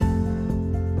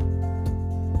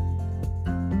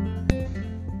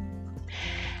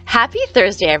Happy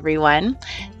Thursday, everyone.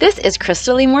 This is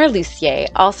Crystal Lee Moore Lucier,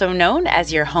 also known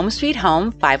as your Home Sweet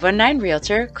Home 519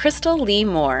 Realtor, Crystal Lee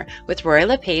Moore, with Roy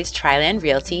LePage Triland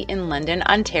Realty in London,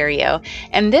 Ontario.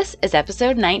 And this is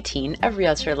episode 19 of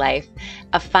Realtor Life,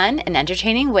 a fun and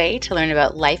entertaining way to learn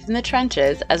about life in the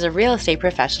trenches as a real estate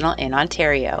professional in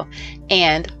Ontario,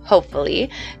 and hopefully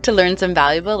to learn some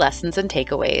valuable lessons and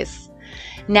takeaways.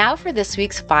 Now for this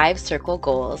week's 5 circle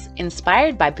goals,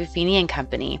 inspired by Buffini &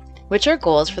 Company, which are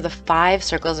goals for the 5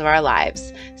 circles of our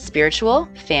lives: spiritual,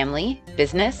 family,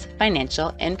 business,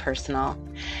 financial, and personal.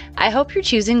 I hope you're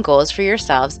choosing goals for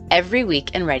yourselves every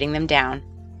week and writing them down.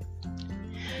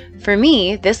 For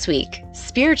me, this week,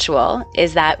 spiritual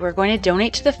is that we're going to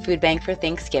donate to the food bank for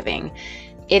Thanksgiving.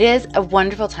 It is a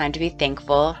wonderful time to be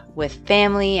thankful with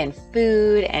family and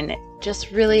food and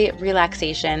just really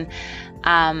relaxation.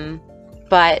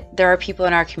 But there are people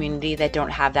in our community that don't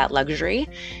have that luxury.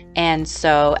 And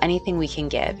so anything we can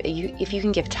give, if you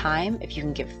can give time, if you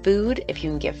can give food, if you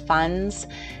can give funds,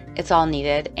 it's all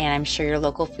needed. And I'm sure your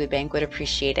local food bank would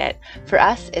appreciate it. For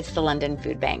us, it's the London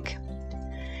Food Bank.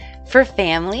 For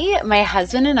family, my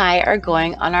husband and I are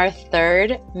going on our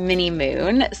 3rd mini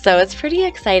moon. So it's pretty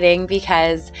exciting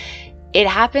because it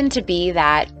happened to be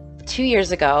that 2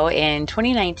 years ago in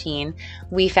 2019,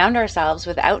 we found ourselves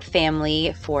without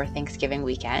family for Thanksgiving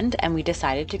weekend, and we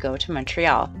decided to go to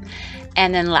Montreal.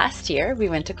 And then last year we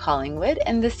went to Collingwood,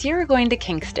 and this year we're going to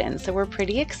Kingston, so we're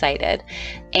pretty excited.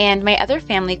 And my other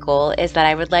family goal is that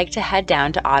I would like to head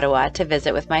down to Ottawa to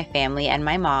visit with my family and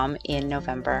my mom in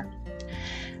November.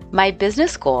 My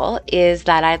business goal is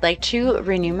that I'd like to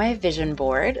renew my vision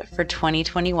board for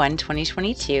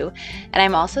 2021-2022, and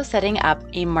I'm also setting up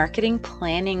a marketing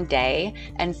planning day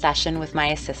and session with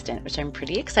my assistant, which I'm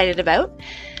pretty excited about.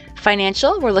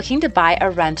 Financial, we're looking to buy a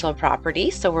rental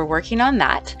property, so we're working on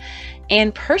that.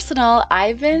 And personal,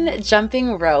 I've been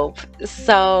jumping rope.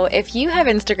 So if you have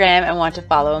Instagram and want to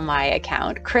follow my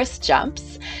account, Chris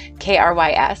Jumps,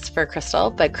 Krys for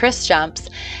Crystal, but Chris Jumps.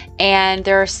 And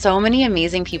there are so many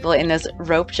amazing people in this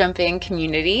rope jumping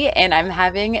community, and I'm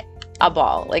having a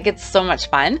ball. Like, it's so much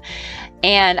fun.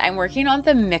 And I'm working on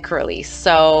the Mick release.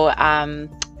 So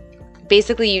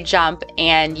basically you jump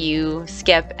and you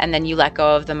skip and then you let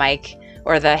go of the mic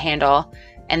or the handle,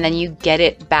 and then you get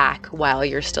it back while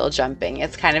you're still jumping.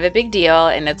 It's kind of a big deal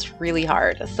and it's really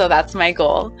hard. So that's my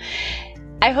goal.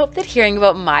 I hope that hearing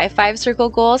about my 5 circle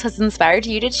goals has inspired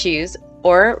you to choose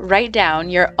or write down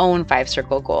your own 5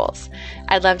 circle goals.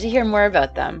 I'd love to hear more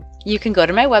about them. You can go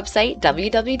to my website,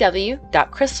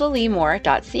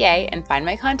 www.crystalleemore.ca, and find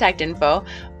my contact info,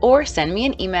 or send me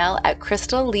an email at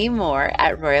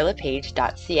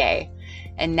crystalleemore@royallepage.ca.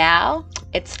 And now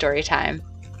it's story time.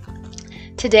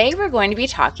 Today we're going to be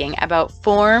talking about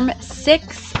Form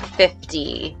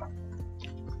 650.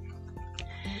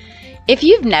 If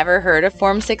you've never heard of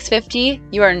Form 650,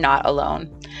 you are not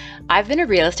alone. I've been a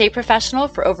real estate professional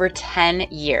for over 10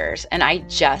 years, and I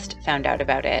just found out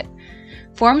about it.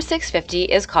 Form 650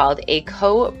 is called a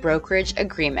co-brokerage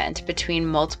agreement between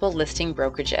multiple listing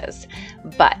brokerages,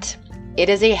 but it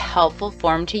is a helpful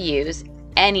form to use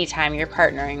anytime you're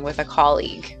partnering with a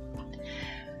colleague.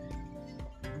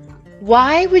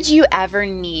 Why would you ever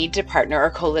need to partner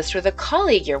or co-list with a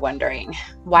colleague, you're wondering?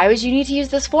 Why would you need to use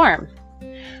this form?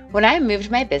 When I moved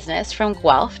my business from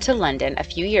Guelph to London a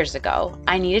few years ago,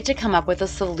 I needed to come up with a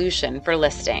solution for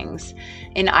listings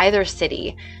in either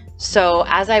city. So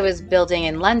as I was building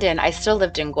in London, I still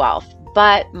lived in Guelph,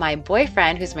 but my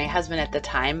boyfriend, who's my husband at the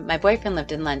time, my boyfriend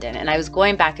lived in London, and I was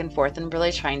going back and forth and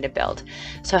really trying to build.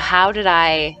 So how did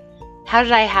I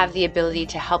have the ability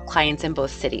to help clients in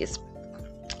both cities?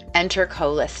 Enter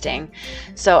co-listing.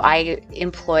 So I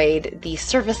employed the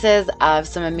services of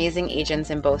some amazing agents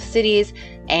in both cities,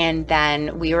 and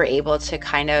then we were able to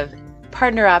kind of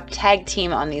partner up, tag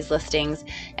team on these listings,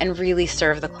 and really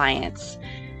serve the clients.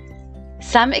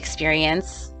 Some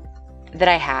experience that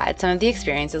I had, some of the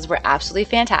experiences were absolutely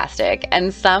fantastic,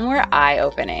 and some were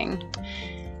eye-opening.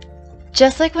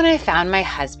 Just like when I found my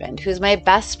husband, who's my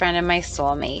best friend and my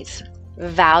soulmate,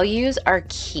 values are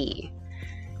key.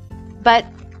 But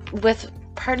with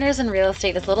partners in real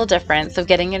estate, it's a little different, so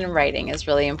getting it in writing is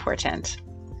really important.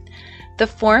 The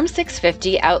Form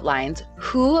 650 outlines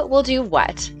who will do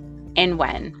what and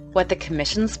when, what the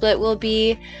commission split will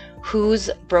be, whose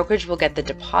brokerage will get the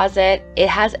deposit. It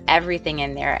has everything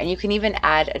in there, and you can even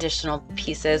add additional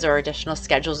pieces or additional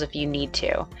schedules if you need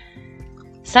to.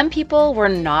 Some people were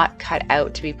not cut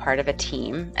out to be part of a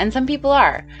team, and some people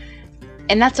are.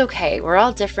 And that's okay. We're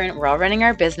all different. We're all running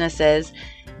our businesses,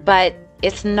 but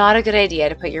it's not a good idea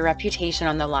to put your reputation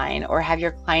on the line or have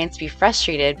your clients be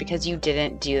frustrated because you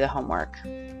didn't do the homework.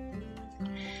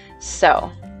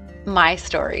 So, my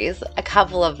stories, a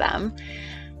couple of them.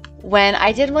 When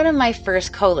I did one of my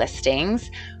first co-listings,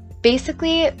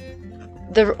 basically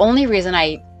the only reason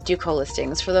I do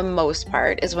co-listings for the most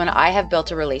part is when I have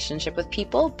built a relationship with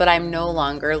people, but I'm no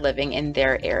longer living in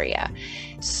their area.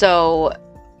 So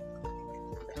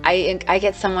I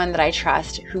get someone that I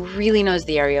trust who really knows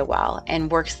the area well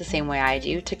and works the same way I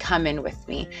do to come in with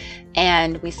me.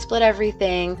 And we split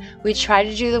everything. We try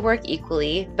to do the work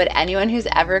equally, but anyone who's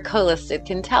ever co-listed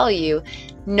can tell you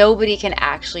nobody can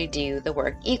actually do the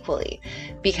work equally,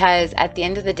 because at the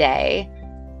end of the day,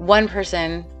 one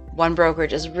person, one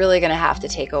brokerage is really going to have to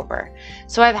take over.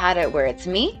 So I've had it where it's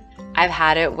me, I've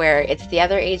had it where it's the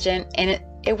other agent, and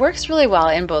it works really well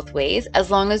in both ways as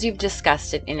long as you've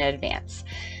discussed it in advance.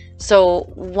 So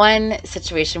one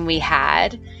situation we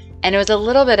had, and it was a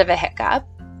little bit of a hiccup,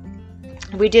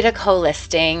 we did a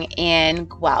co-listing in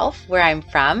Guelph, where I'm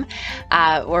from,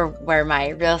 or where my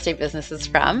real estate business is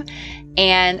from,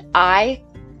 and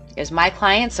it was my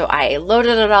client, so I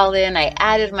loaded it all in, I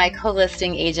added my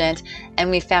co-listing agent, and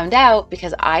we found out,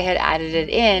 because I had added it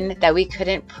in, that we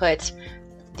couldn't put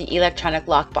the electronic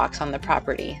lockbox on the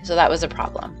property, so that was a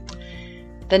problem.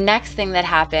 The next thing that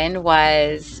happened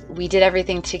was we did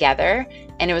everything together,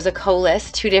 and it was a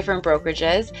co-list, 2 different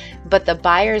brokerages, but the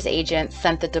buyer's agent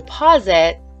sent the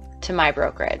deposit to my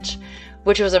brokerage,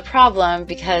 which was a problem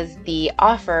because the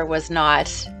offer was not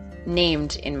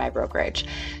named in my brokerage,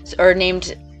 or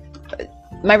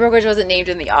my brokerage wasn't named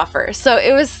in the offer. So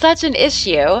it was such an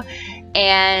issue,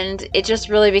 and it just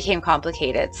really became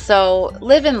complicated. So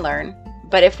live and learn.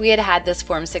 But if we had had this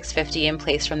Form 650 in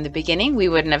place from the beginning, we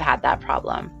wouldn't have had that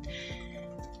problem.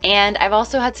 And I've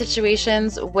also had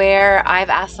situations where I've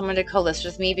asked someone to co-list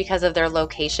with me because of their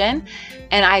location,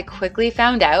 and I quickly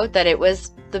found out that it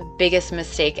was the biggest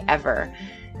mistake ever.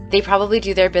 They probably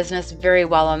do their business very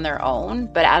well on their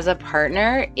own, but as a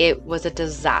partner, it was a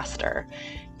disaster.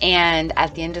 And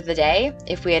at the end of the day,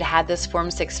 if we had had this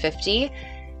Form 650,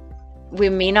 we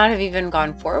may not have even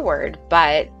gone forward,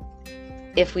 but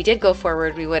if we did go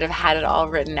forward, we would have had it all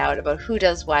written out about who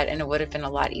does what, and it would have been a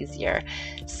lot easier.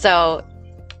 So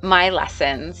my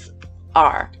lessons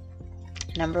are,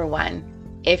 number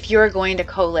 1, if you're going to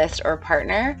co-list or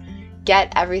partner,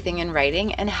 get everything in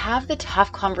writing and have the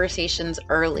tough conversations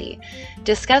early.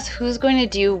 Discuss who's going to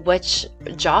do which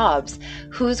jobs,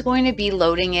 who's going to be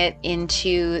loading it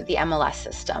into the MLS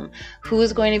system,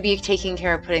 who's going to be taking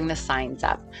care of putting the signs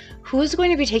up, who's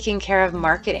going to be taking care of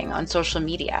marketing on social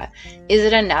media. Is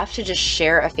it enough to just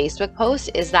share a Facebook post?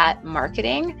 Is that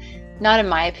marketing? Not in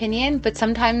my opinion, but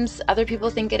sometimes other people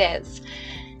think it is.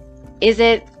 Is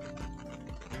it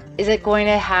going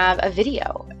to have a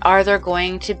video? Are there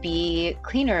going to be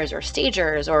cleaners or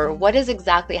stagers, or what is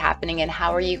exactly happening, and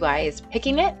how are you guys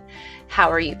picking it? How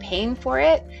are you paying for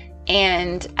it?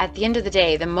 And at the end of the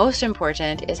day, the most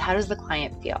important is, how does the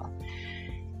client feel?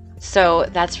 So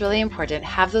that's really important.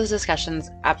 Have those discussions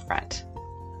up front.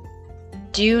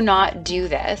 Do not do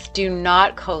this. Do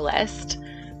not co-list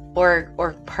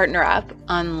or partner up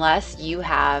unless you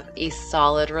have a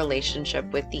solid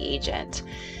relationship with the agent.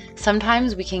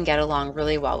 Sometimes we can get along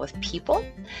really well with people,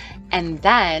 and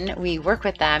then we work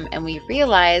with them and we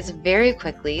realize very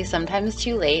quickly, sometimes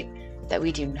too late, that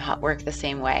we do not work the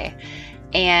same way.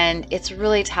 And it's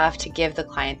really tough to give the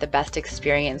client the best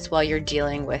experience while you're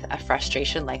dealing with a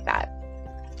frustration like that.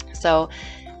 So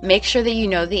make sure that you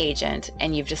know the agent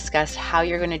and you've discussed how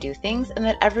you're going to do things and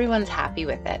that everyone's happy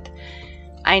with it.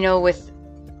 I know with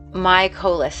my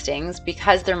co-listings,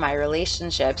 because they're my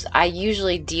relationships, I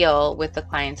usually deal with the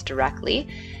clients directly.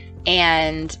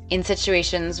 And in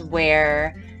situations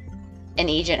where an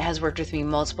agent has worked with me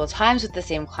multiple times with the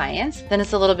same clients, then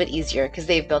it's a little bit easier because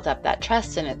they've built up that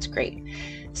trust and it's great.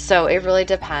 So it really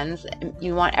depends.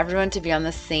 You want everyone to be on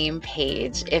the same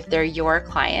page. If they're your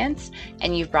clients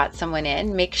and you've brought someone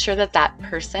in, make sure that that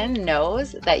person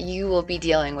knows that you will be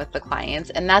dealing with the clients,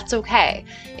 and that's okay.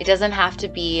 It doesn't have to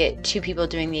be 2 people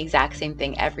doing the exact same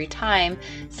thing every time.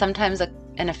 Sometimes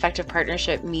an effective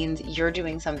partnership means you're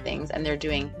doing some things and they're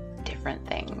doing different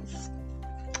things.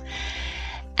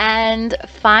 And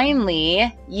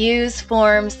finally, use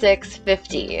Form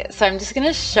 650. So I'm just going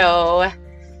to show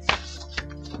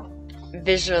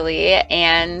visually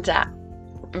and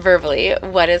verbally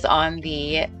what is on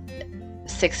the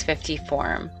 650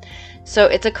 form. So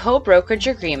it's a co-brokerage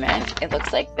agreement. It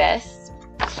looks like this,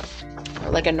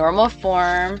 like a normal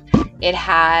form. It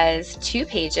has 2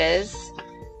 pages.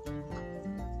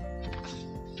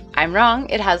 I'm wrong,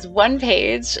 it has 1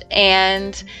 page,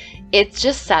 and it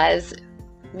just says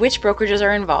which brokerages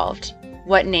are involved,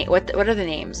 what are the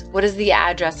names, what is the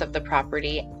address of the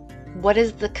property, What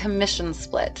is the commission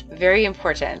split? Very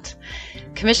important.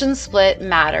 Commission split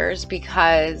matters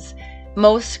because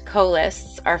most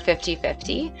co-lists are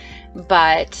 50-50,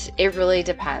 but it really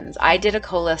depends. I did a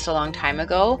co-list a long time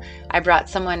ago. I brought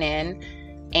someone in,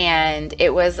 and I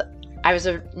was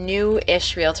a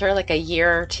new-ish realtor, like a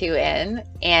year or two in,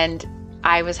 and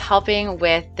I was helping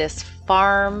with this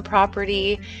farm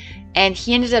property, and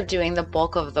he ended up doing the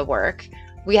bulk of the work.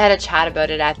 We had a chat about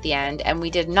it at the end, and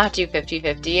we did not do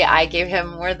 50-50. I gave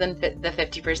him more than the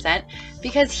 50%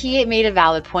 because he made a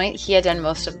valid point. He had done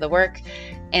most of the work,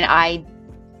 and I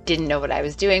didn't know what I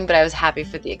was doing, but I was happy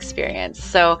for the experience.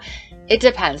 So it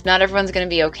depends. Not everyone's going to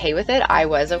be okay with it. I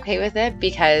was okay with it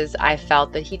because I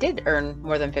felt that he did earn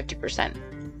more than 50%.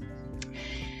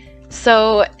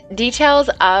 So details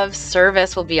of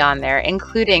service will be on there,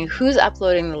 including who's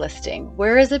uploading the listing.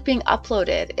 Where is it being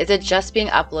uploaded? Is it just being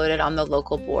uploaded on the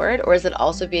local board, or is it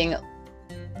also being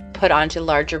put onto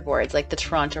larger boards like the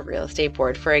Toronto Real Estate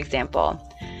Board, for example?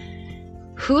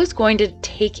 Who's going to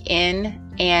take in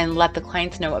and let the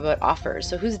clients know about offers?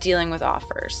 So who's dealing with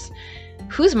offers?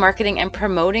 Who's marketing and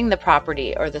promoting the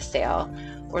property or the sale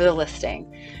or the listing?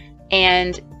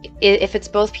 And if it's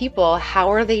both people, how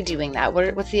are they doing that?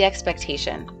 What's the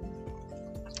expectation?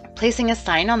 Placing a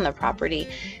sign on the property.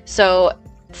 So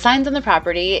signs on the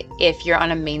property, if you're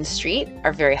on a main street,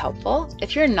 are very helpful.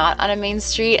 If you're not on a main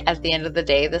street, at the end of the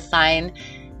day, the sign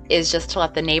is just to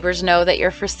let the neighbors know that you're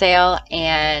for sale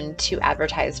and to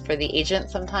advertise for the agent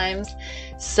sometimes.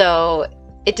 So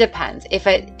it depends. If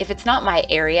it's not my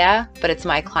area, but it's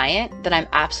my client, then I'm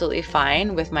absolutely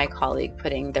fine with my colleague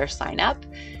putting their sign up.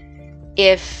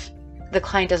 If the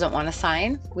client doesn't want to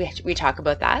sign, we talk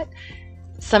about that.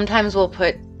 Sometimes we'll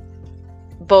put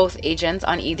both agents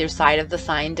on either side of the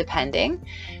sign, depending,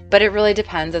 but it really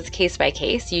depends. It's case by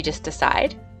case. You just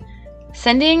decide.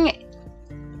 Sending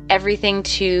everything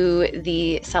to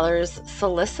the seller's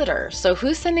solicitor. So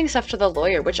who's sending stuff to the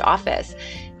lawyer? Which office?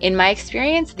 In my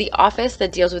experience, the office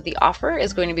that deals with the offer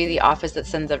is going to be the office that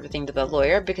sends everything to the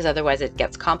lawyer, because otherwise it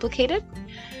gets complicated.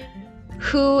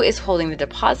 Who is holding the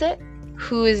deposit?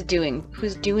 Who's doing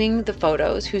the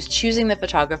photos? Who's choosing the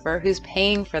photographer? Who's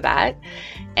paying for that?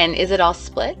 And is it all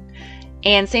split?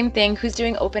 And same thing, who's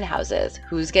doing open houses?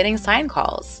 Who's getting sign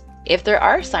calls? If there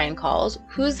are sign calls,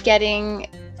 who's getting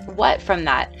what from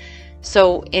that?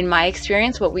 So in my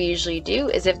experience, what we usually do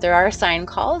is if there are sign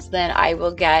calls, then I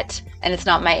will get, and it's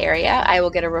not my area, I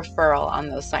will get a referral on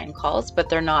those sign calls, but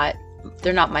they're not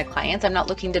my clients. I'm not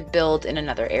looking to build in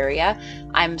another area.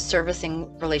 I'm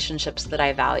servicing relationships that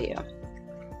I value.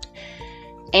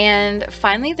 And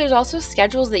finally, there's also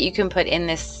schedules that you can put in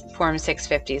this Form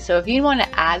 650. So if you want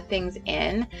to add things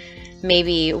in,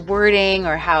 maybe wording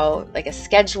or how, like a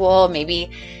schedule, maybe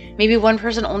one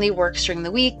person only works during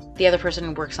the week, the other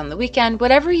person works on the weekend,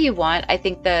 whatever you want. I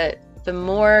think the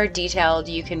more detailed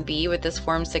you can be with this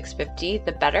Form 650,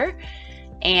 the better.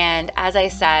 And as I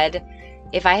said,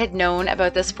 if I had known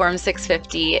about this Form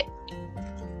 650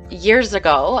 years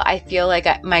ago, I feel like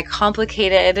my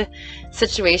complicated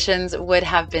situations would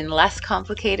have been less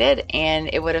complicated, and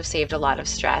it would have saved a lot of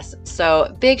stress.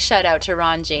 So big shout out to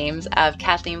Ron James of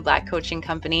Kathleen Black Coaching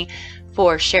Company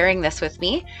for sharing this with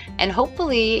me, and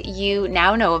hopefully you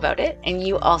now know about it and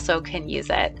you also can use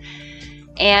it.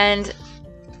 And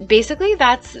basically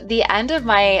that's the end of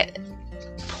my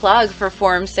plug for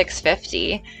Form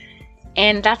 650.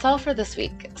 And that's all for this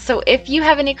week. So if you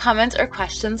have any comments or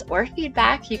questions or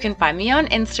feedback, you can find me on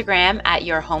Instagram at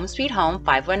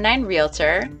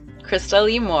YourHomeSweetHome519Realtor, Krista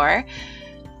Lee Moore,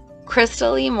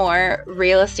 Krista Lee Moore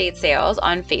Real Estate Sales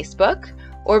on Facebook,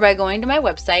 or by going to my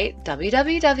website,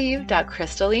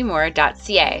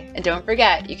 www.kristaleemore.ca. And don't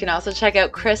forget, you can also check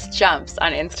out Chris Jumps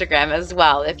on Instagram as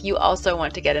well if you also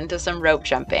want to get into some rope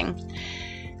jumping.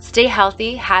 Stay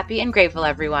healthy, happy, and grateful,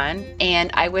 everyone.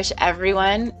 And I wish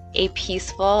everyone a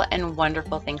peaceful and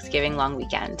wonderful Thanksgiving long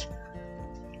weekend.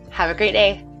 Have a great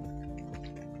day.